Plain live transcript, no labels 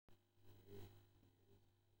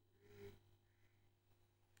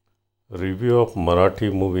Review of Marathi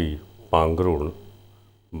movie पांघरुण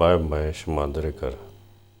bye Mahesh Manjrekar.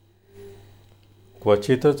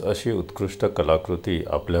 क्वचितच अशी उत्कृष्ट कलाकृती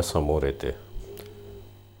आपल्या समोर येते.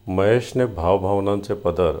 महेशने भावभावनांचे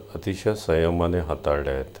पदर अतिशय संयमाने हाताळले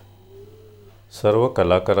आहेत. सर्व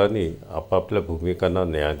कलाकारांनी आपापल्या भूमिकांना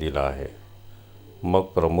न्याय दिला आहे. मग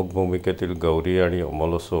प्रमुख भूमिकेतील गौरी आणि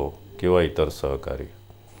अमोल असो किंवा इतर सहकारी.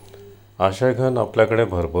 आशयघन आपल्याकडे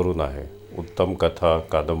भरभरून आहे. उत्तम कथा,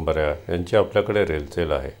 कादंबऱ्या यांची आपल्याकडे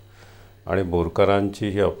रेलचेल आहे. आणि बोरकरांची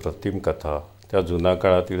ही अप्रतिम कथा त्या जुन्या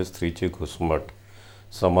काळातील स्त्रीची घुसमट,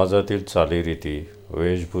 समाजातील चालीरीती,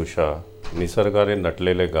 वेशभूषा, निसर्गाने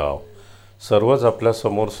नटलेले गाव सर्वच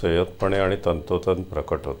आपल्यासमोर संयतपणे आणि तंतोतंत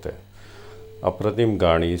प्रकट होते. अप्रतिम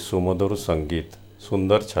गाणी, सुमधुर संगीत,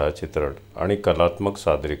 सुंदर छायाचित्रण आणि कलात्मक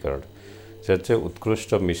सादरीकरण ज्याचे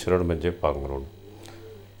उत्कृष्ट मिश्रण म्हणजे पांघरुण.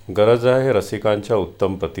 गरज आहे रसिकांच्या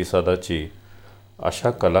उत्तम प्रतिसादाची.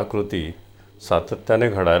 अशा कलाकृती सातत्याने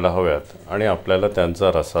घडायला हव्यात आणि आपल्याला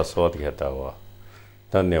त्यांचा रसास्वाद घेता हवा.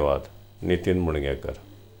 धन्यवाद. नितीन मुणगेकर.